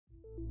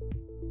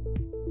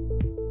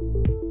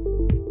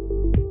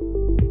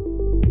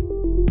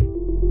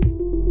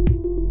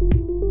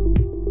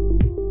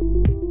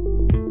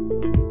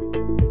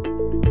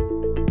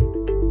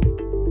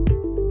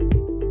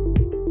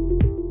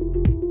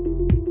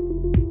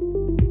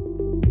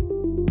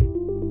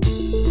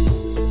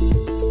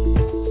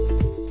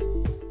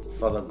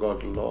Father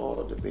God,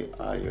 Lord, they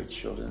are your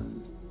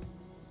children.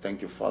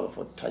 Thank you, Father,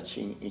 for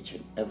touching each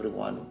and every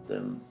one of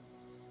them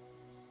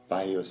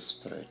by your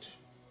Spirit.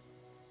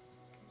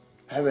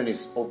 Heaven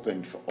is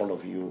opened for all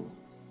of you.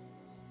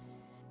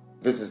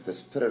 This is the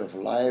Spirit of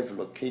life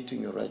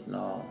locating you right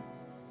now.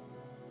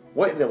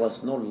 Where there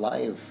was no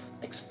life,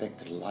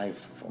 expect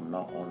life from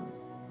now on.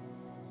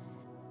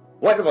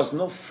 Where there was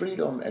no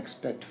freedom,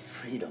 expect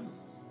freedom.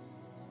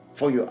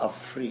 For you are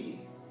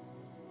free.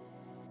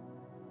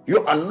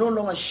 You are no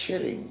longer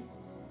sharing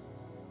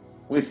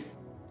with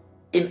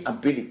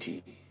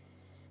inability.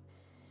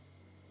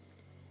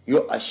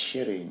 You are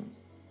sharing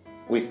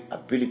with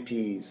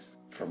abilities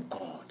from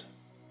God.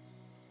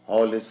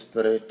 Holy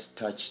Spirit,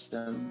 touch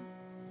them.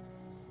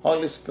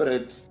 Holy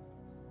Spirit,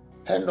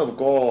 hand of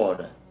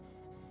God,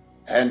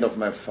 hand of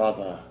my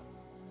Father,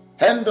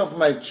 hand of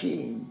my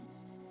King.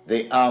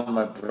 They are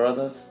my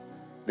brothers.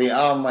 They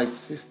are my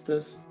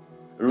sisters.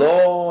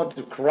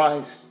 Lord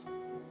Christ,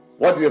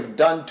 what you have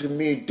done to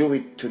me, do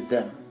it to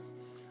them.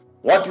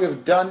 What you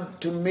have done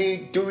to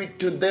me, do it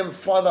to them,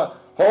 Father.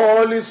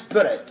 Holy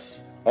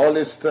Spirit,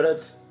 Holy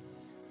Spirit,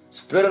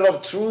 Spirit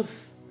of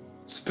truth,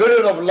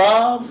 Spirit of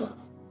love,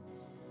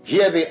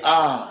 here they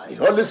are.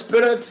 Holy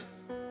Spirit,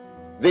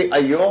 they are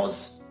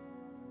yours,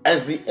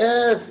 as the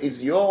earth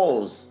is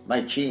yours,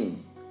 my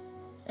King,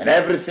 and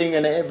everything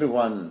and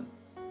everyone.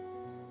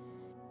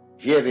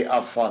 Here they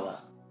are, Father.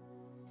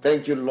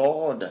 Thank you,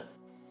 Lord.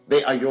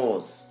 They are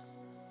yours.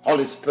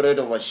 Holy Spirit,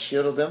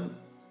 overshadow them.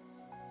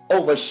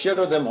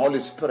 Overshadow them, Holy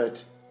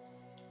Spirit.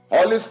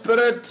 Holy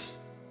Spirit,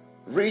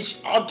 reach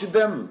out to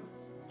them.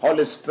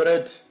 Holy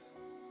Spirit,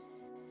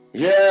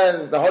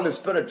 yes, the Holy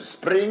Spirit,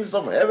 springs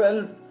of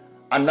heaven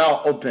are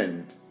now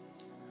opened.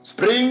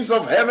 Springs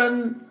of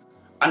heaven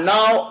are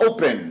now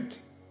opened.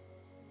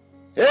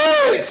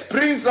 Hey,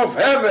 springs of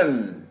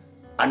heaven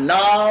are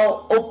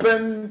now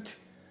opened.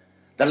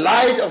 The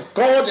light of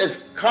God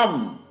has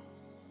come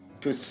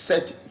to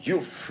set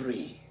you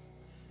free.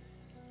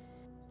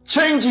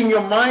 Changing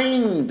your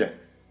mind,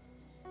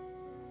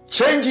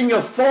 changing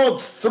your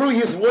thoughts through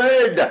His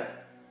word.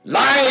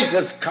 Light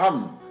has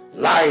come,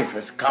 life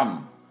has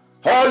come.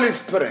 Holy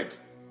Spirit,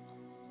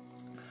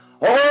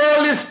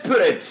 Holy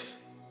Spirit,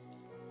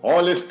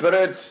 Holy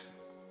Spirit,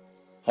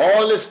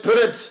 Holy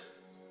Spirit,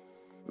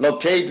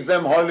 locate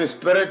them, Holy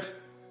Spirit,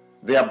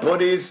 their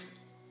bodies,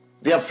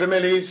 their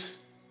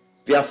families,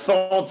 their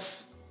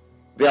thoughts,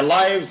 their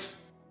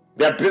lives,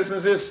 their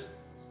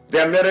businesses,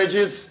 their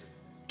marriages.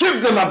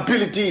 Give them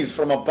abilities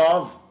from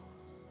above,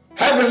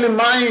 heavenly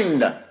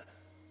mind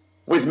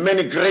with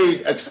many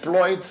great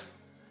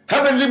exploits,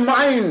 heavenly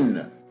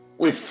mind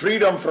with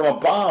freedom from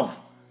above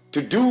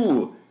to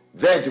do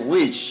that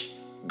which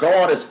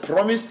God has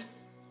promised.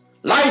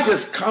 Light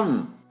has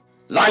come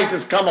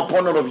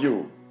upon all of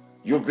you.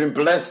 You've been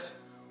blessed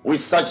with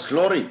such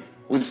glory,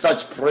 with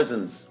such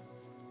presence.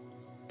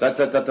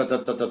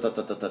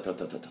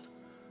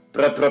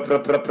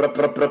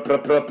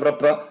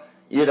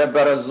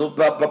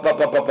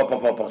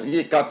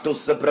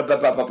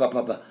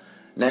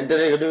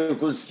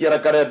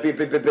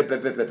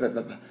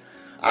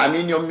 I'm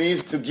in your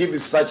midst to give you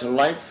such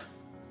life.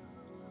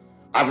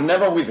 I've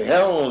never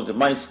withheld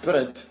my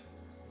Spirit.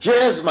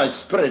 Here's my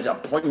Spirit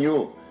upon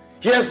you.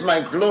 Here's my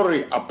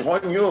glory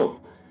upon you.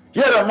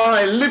 Here am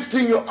I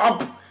lifting you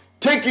up,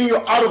 taking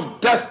you out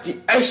of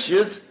dusty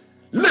ashes,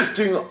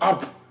 lifting you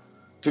up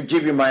to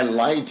give you my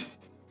light.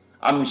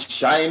 I'm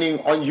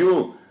shining on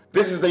you.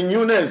 This is the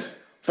newness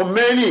for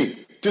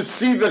many to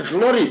see the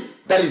glory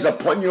that is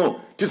upon you,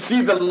 to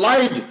see the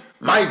light,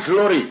 my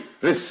glory.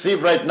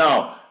 Receive right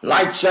now.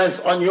 Light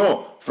shines on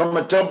you from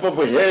the top of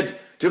your head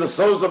to the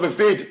soles of your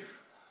feet.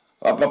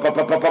 Holy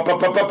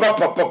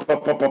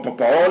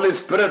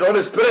Spirit,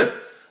 Holy Spirit.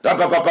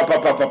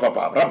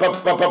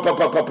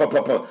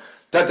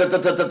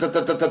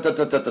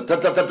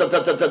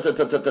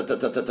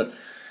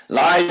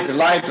 Light,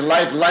 light,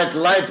 light, light,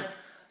 light.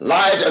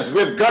 Light as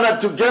we've gathered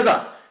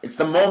together. It's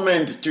the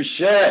moment to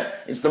share.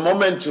 It's the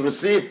moment to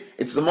receive.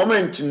 It's the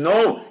moment to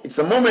know. It's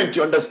the moment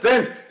to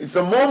understand. It's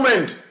the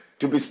moment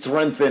to be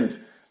strengthened.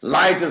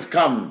 Light has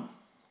come.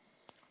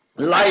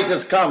 Light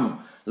has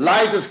come.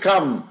 Light has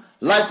come.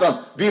 Light has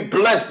come. Be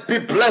blessed. Be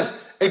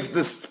blessed. It's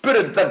the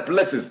Spirit that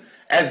blesses.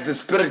 As the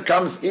Spirit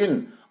comes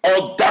in,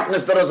 all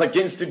darkness that was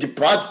against you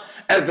departs.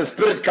 As the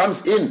Spirit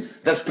comes in,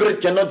 the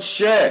Spirit cannot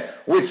share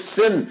with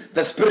sin.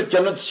 The Spirit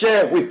cannot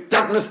share with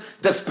darkness.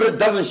 The Spirit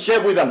doesn't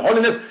share with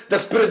unholiness. The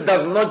Spirit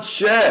does not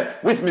share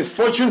with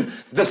misfortune.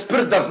 The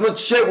Spirit does not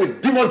share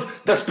with demons.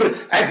 The Spirit,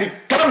 as it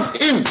comes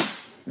in,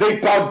 they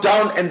bow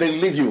down and they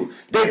leave you.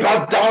 They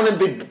bow down and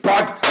they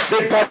depart.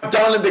 They bow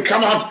down and they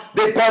come out.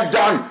 They bow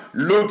down.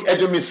 Look at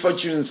your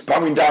misfortunes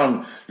bowing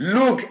down.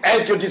 Look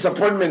at your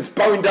disappointments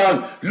bowing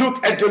down.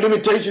 Look at your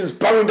limitations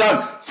bowing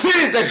down. See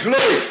the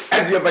glory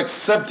as you have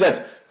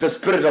accepted the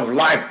Spirit of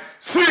life.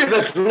 See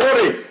the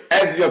glory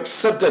as you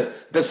accepted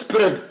the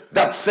Spirit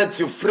that sets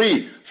you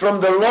free from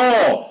the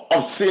law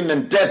of sin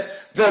and death,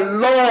 the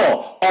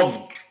law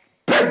of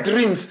bad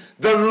dreams,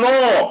 the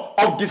law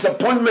of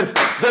disappointments,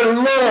 the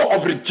law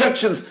of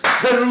rejections,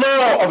 the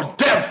law of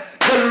death,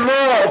 the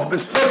law of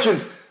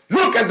misfortunes.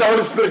 Look at the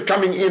Holy Spirit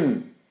coming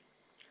in,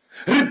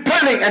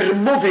 repelling and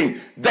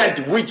removing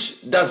that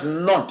which does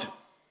not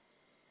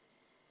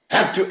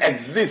have to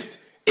exist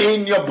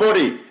in your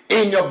body,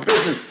 in your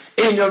business,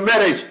 in your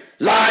marriage.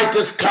 Light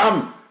has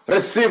come.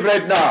 Receive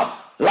right now.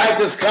 Light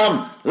has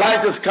come. Light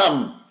has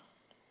come.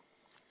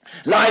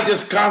 Light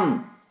has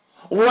come.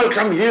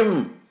 Welcome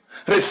him.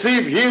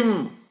 Receive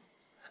him.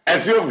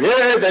 As you have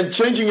heard and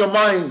changing your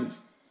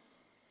minds.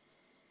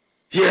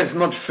 He has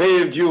not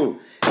failed you.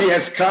 He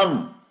has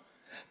come.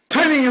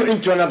 Turning you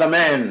into another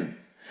man.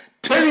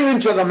 Turning you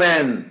into another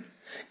man.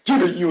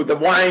 Giving you the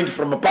wine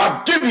from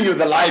above. Giving you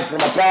the light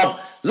from above.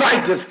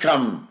 Light has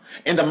come.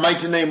 In the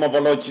mighty name of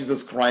our Lord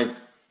Jesus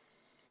Christ.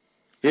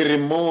 He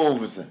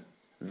removes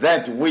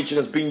that which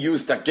has been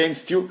used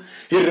against you.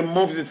 He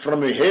removes it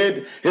from your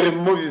head. He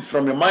removes it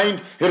from your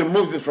mind. He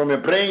removes it from your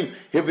brains.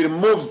 He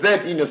removes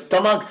that in your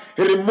stomach.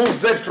 He removes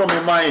that from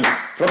your mind.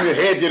 From your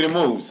head he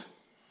removes.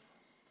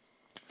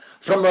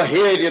 From your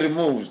head he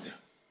removes.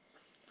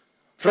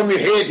 From your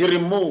head he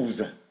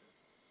removes.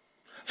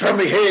 From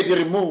your head he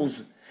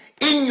removes.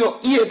 In your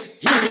ears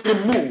he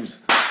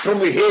removes.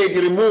 From your head he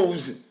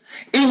removes.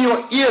 In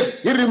your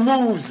ears he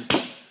removes.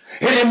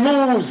 He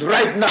removes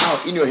right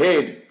now in your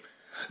head.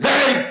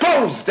 There it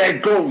goes, there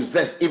it goes,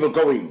 there's evil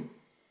going.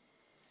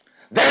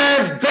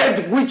 There's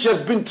that which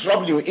has been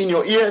troubling you in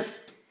your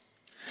ears.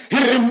 He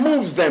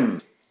removes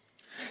them.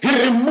 He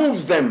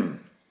removes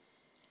them.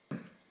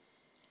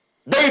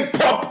 They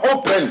pop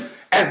open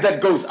as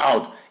that goes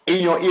out.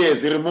 In your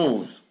ears, he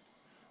removes.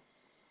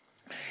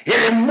 He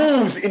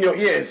removes in your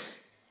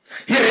ears.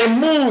 He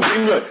removes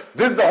in your...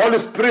 This is the Holy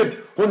Spirit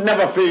who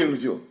never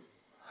fails you.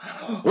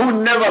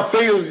 Who never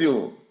fails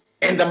you.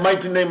 In the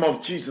mighty name of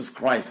Jesus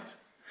Christ.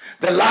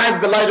 The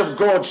light of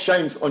God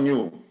shines on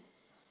you.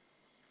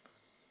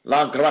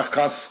 La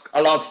grakas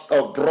alas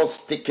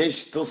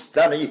brostikesh to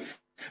study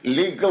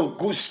legal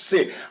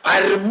gushse.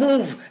 I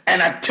remove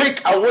and I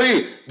take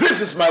away. This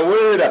is my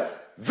word.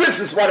 This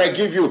is what I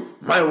give you.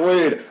 My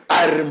word.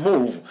 I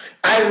remove.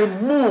 I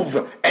remove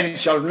and it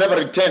shall never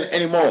return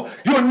anymore.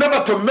 You're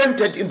never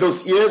tormented in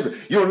those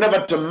ears. You're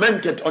never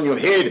tormented on your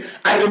head.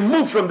 I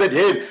remove from that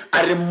head.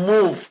 I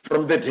remove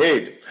from that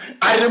head.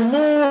 I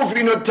remove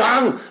in your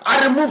tongue.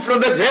 I remove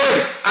from that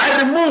head.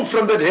 I remove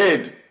from that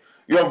head.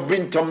 You have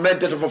been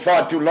tormented for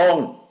far too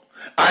long.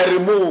 I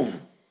remove.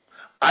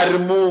 I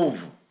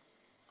remove.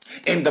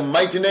 In the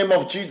mighty name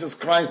of Jesus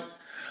Christ.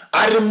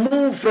 I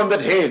remove from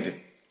that head.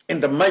 In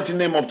the mighty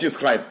name of Jesus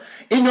Christ.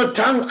 In your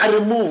tongue I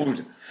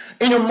removed.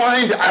 In your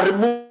mind I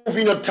remove.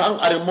 In your tongue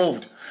I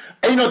removed.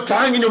 In your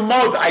tongue, in your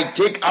mouth I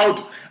take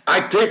out.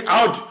 I take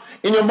out.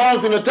 In your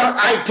mouth, in your tongue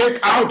I take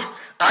out.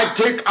 I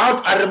take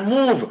out. I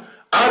remove.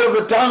 Out of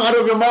the tongue, out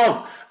of your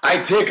mouth, I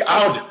take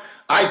out,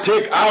 I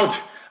take out,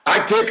 I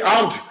take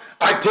out,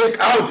 I take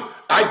out,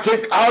 I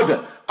take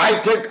out, I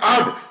take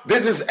out.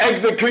 This is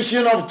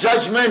execution of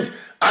judgment.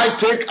 I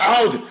take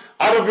out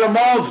of your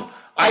mouth,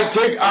 I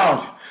take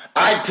out,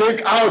 I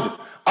take out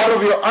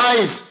of your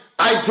eyes,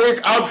 I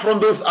take out from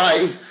those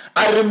eyes,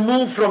 I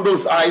remove from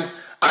those eyes,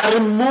 I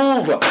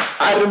remove,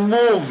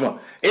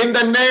 in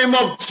the name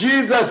of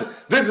Jesus.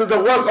 This is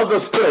the work of the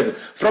Spirit.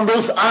 From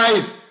those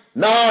eyes,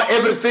 now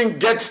everything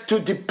gets to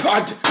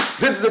depart.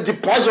 This is the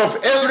departure of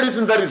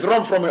everything that is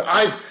wrong from your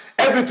eyes.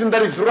 Everything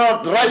that is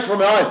wrong, right from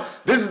your eyes.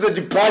 This is the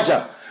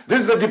departure.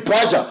 This is the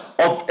departure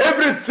of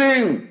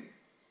everything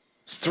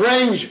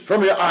strange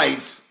from your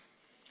eyes.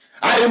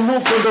 I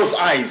remove from those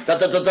eyes. I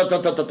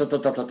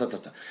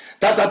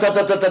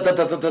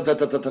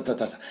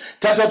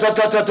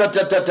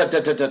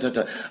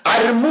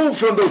remove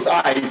from those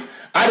eyes.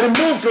 I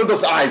remove from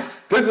those eyes.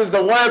 This is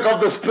the work of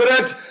the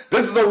Spirit.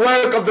 This is the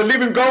work of the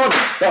living God,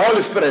 the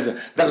Holy Spirit.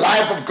 The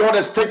life of God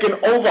has taken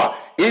over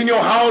in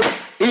your house,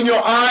 in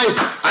your eyes.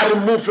 I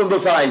remove from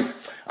those eyes.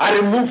 I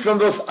remove from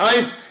those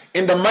eyes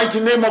in the mighty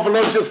name of the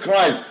Lord Jesus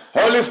Christ.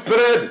 Holy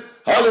Spirit,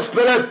 Holy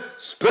Spirit,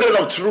 Spirit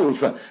of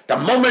truth. The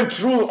moment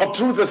of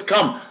truth has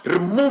come,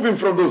 remove him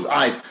from those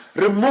eyes.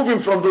 Remove him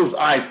from those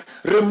eyes.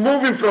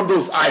 Remove him from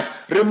those eyes.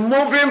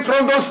 Remove him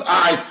from those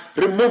eyes.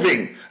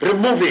 Removing.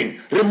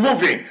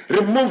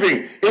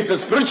 It's a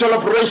spiritual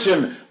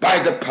operation by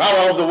the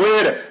power of the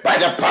Word, by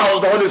the power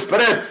of the Holy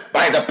Spirit,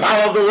 by the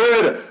power of the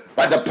Word,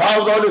 by the power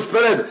of the Holy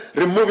Spirit.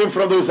 Remove him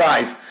from those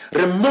eyes.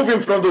 Remove him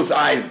from those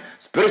eyes.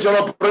 Spiritual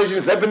operation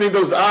is happening in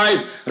those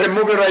eyes.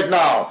 Remove it right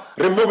now.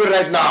 Remove it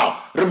right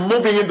now.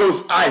 Removing in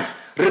those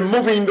eyes.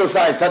 Removing in those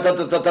eyes. I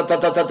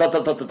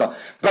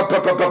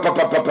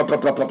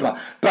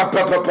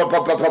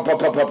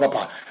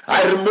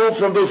remove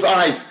from those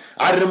eyes.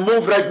 I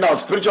remove right now.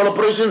 Spiritual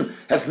operation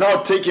has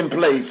now taken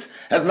place.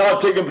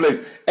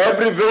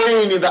 Every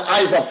vein in the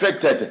eyes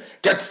affected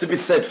gets to be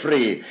set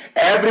free.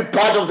 Every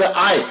part of the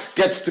eye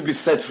gets to be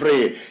set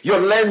free. Your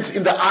lens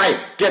in the eye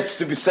gets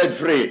to be set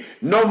free.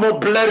 No more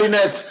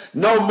blurriness.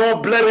 No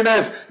more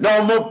blurriness.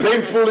 No more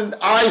painful in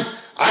the eyes.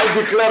 I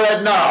declare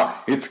right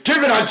now, it's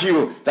given unto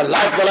you. The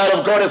light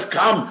of God has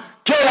come.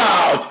 Get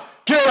out!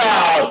 Get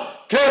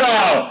out! Get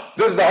out!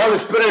 This is the Holy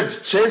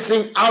Spirit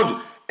chasing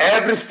out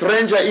every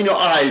stranger in your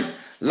eyes.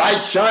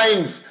 Light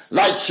shines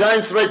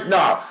right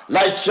now.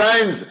 Light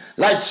shines,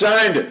 light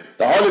shined.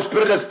 The Holy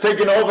Spirit has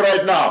taken over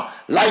right now.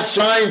 Light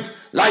shines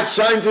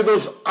in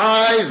those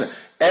eyes.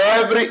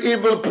 Every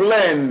evil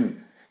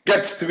plan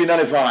gets to be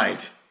nullified.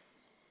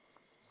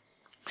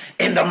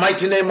 In the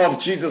mighty name of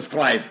Jesus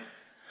Christ.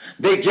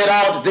 They get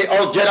out, they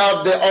all get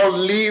out, they all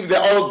leave, they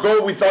all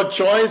go without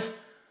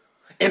choice.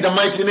 In the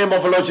mighty name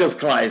of Lord Jesus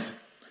Christ.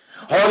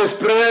 Holy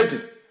Spirit,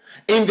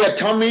 in their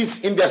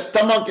tummies, in their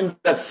stomach, in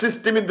their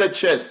system, in their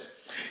chest.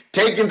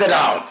 Taking that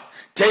out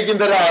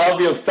of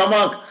your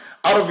stomach,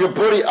 out of your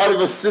body, out of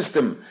your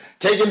system.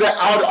 Taking that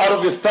out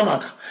of your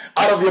stomach,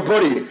 out of your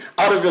body,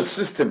 out of your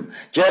system.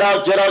 Get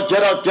out, get out,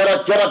 get out, get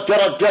out, get out,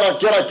 get out, get out,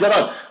 get out, get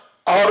out.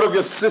 Out of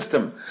your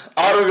system,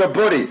 out of your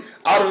body,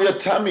 out of your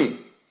tummy.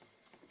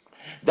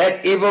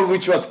 That evil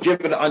which was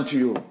given unto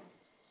you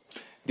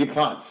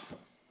departs.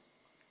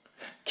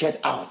 Get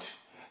out,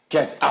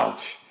 get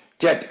out,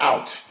 get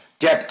out,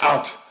 get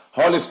out.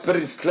 Holy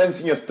Spirit is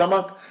cleansing your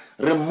stomach,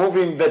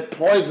 removing that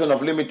poison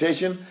of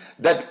limitation,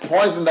 that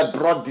poison that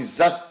brought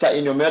disaster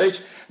in your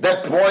marriage,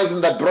 that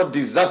poison that brought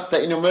disaster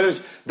in your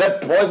marriage,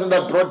 that poison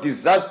that brought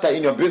disaster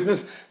in your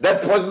business,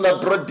 that poison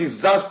that brought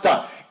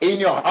disaster in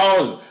your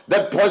house,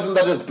 that poison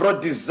that has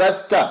brought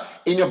disaster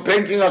in your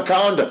banking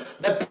account,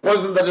 that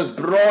poison that has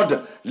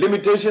brought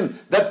limitation,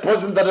 that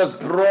poison that has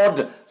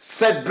brought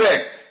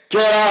setback.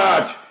 Get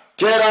out,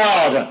 get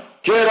out,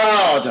 get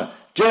out,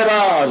 get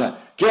out,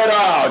 get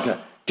out.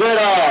 Get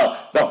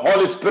out. The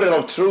Holy Spirit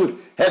of truth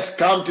has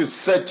come to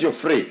set you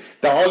free.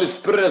 The Holy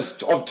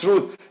Spirit of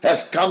truth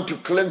has come to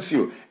cleanse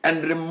you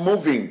and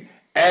removing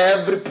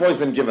every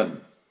poison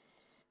given.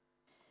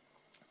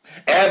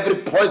 Every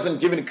poison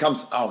given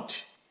comes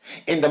out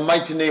in the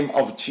mighty name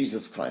of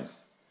Jesus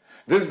Christ.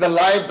 This is the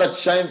light that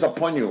shines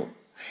upon you.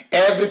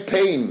 Every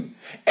pain,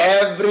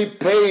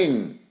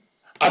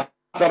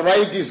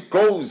 arthritis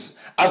goes.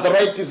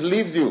 Arthritis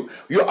leaves you.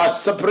 You are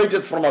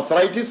separated from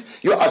arthritis.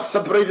 You are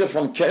separated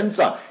from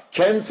cancer.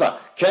 Cancer,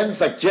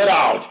 get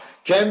out.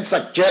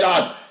 Cancer, get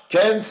out.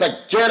 Cancer,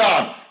 get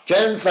out.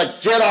 Cancer,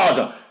 get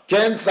out.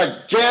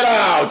 Cancer, get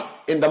out.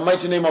 In the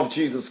mighty name of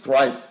Jesus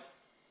Christ.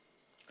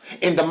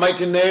 In the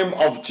mighty name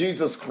of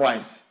Jesus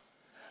Christ.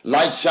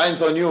 Light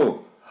shines on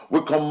you.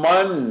 We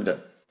command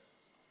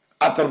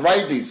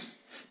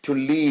arthritis to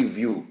leave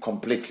you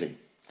completely.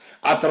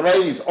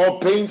 Arthritis, or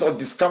pains or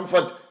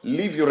discomfort,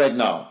 leave you right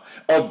now.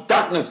 Or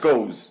darkness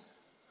goes.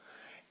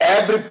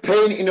 Every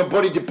pain in your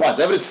body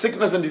departs. Every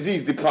sickness and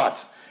disease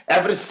departs.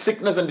 Every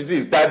sickness and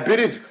disease.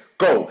 Diabetes,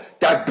 go.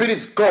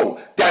 Diabetes, go.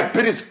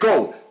 Diabetes,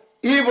 go.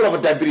 Evil of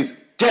diabetes,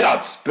 get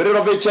out. Spirit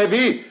of HIV,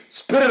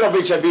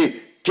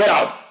 get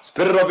out.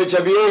 Spirit of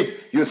HIV/AIDS,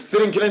 you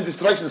stealing, killing,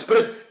 destruction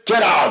spirit,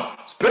 get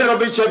out. Spirit of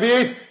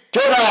HIV/AIDS,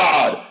 get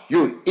out.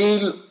 You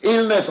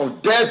illness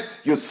of death,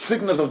 you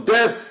sickness of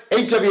death,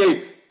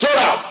 HIV/AIDS, get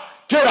out.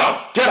 Get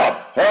out, get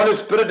out. Holy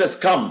Spirit has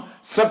come.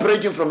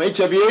 Separate you from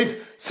HIV/AIDS,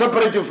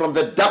 separate you from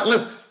the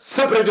darkness,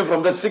 separate you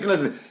from the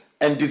sickness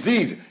and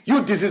disease.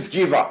 You disease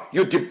giver,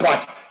 you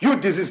depart. You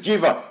disease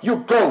giver,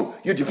 you go,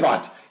 you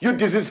depart. You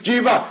disease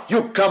giver,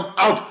 you come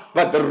out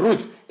by the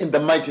roots in the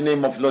mighty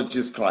name of Lord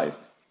Jesus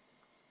Christ.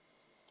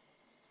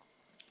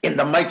 In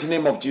the mighty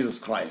name of Jesus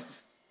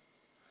Christ.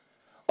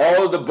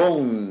 All the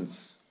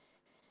bones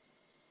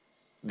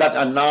that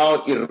are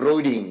now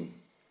eroding,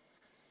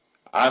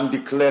 I'm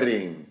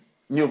declaring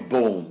new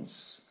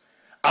bones.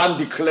 I'm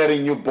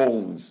declaring new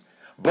bones.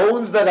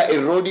 Bones that are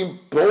eroding,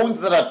 bones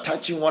that are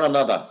touching one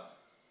another.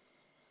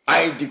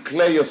 I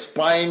declare your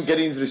spine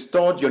getting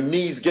restored, your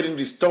knees getting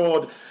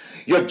restored,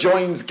 your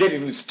joints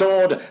getting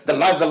restored. The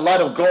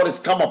light of God has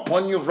come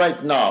upon you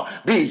right now.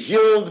 Be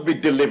healed, be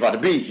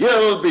delivered. Be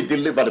healed, be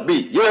delivered.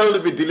 Be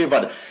healed, be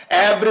delivered.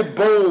 Every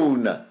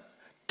bone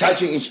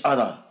touching each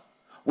other.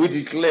 We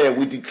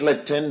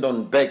declare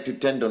tendon back to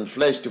tendon,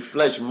 flesh to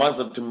flesh,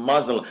 muscle to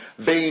muscle,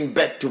 vein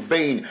back to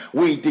vein.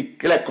 We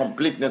declare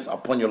completeness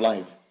upon your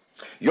life.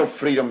 Your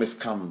freedom has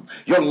come.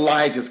 Your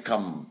light has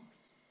come.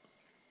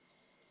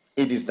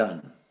 It is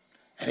done.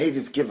 And it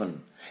is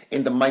given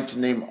in the mighty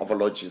name of our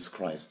Lord Jesus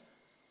Christ.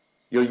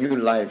 Your new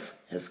life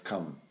has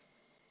come.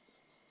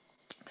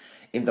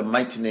 In the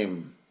mighty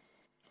name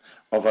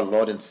of our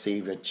Lord and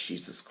Savior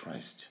Jesus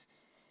Christ.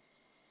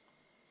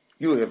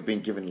 You have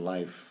been given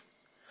life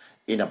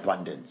in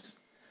abundance.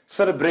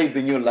 Celebrate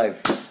the new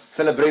life.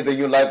 Celebrate the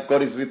new life.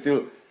 God is with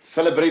you.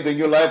 Celebrate the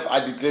new life. I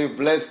declare you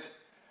blessed.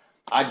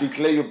 I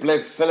declare you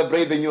blessed.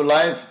 Celebrate the new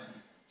life.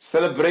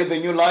 Celebrate the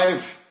new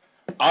life.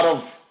 Out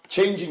of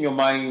changing your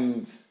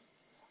mind,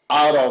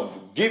 out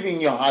of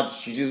giving your heart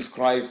to Jesus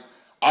Christ,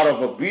 out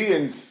of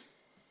obedience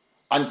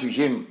unto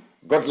Him.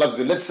 God loves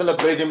you. Let's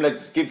celebrate Him.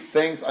 Let's give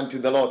thanks unto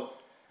the Lord.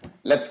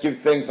 Let's give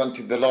thanks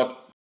unto the Lord.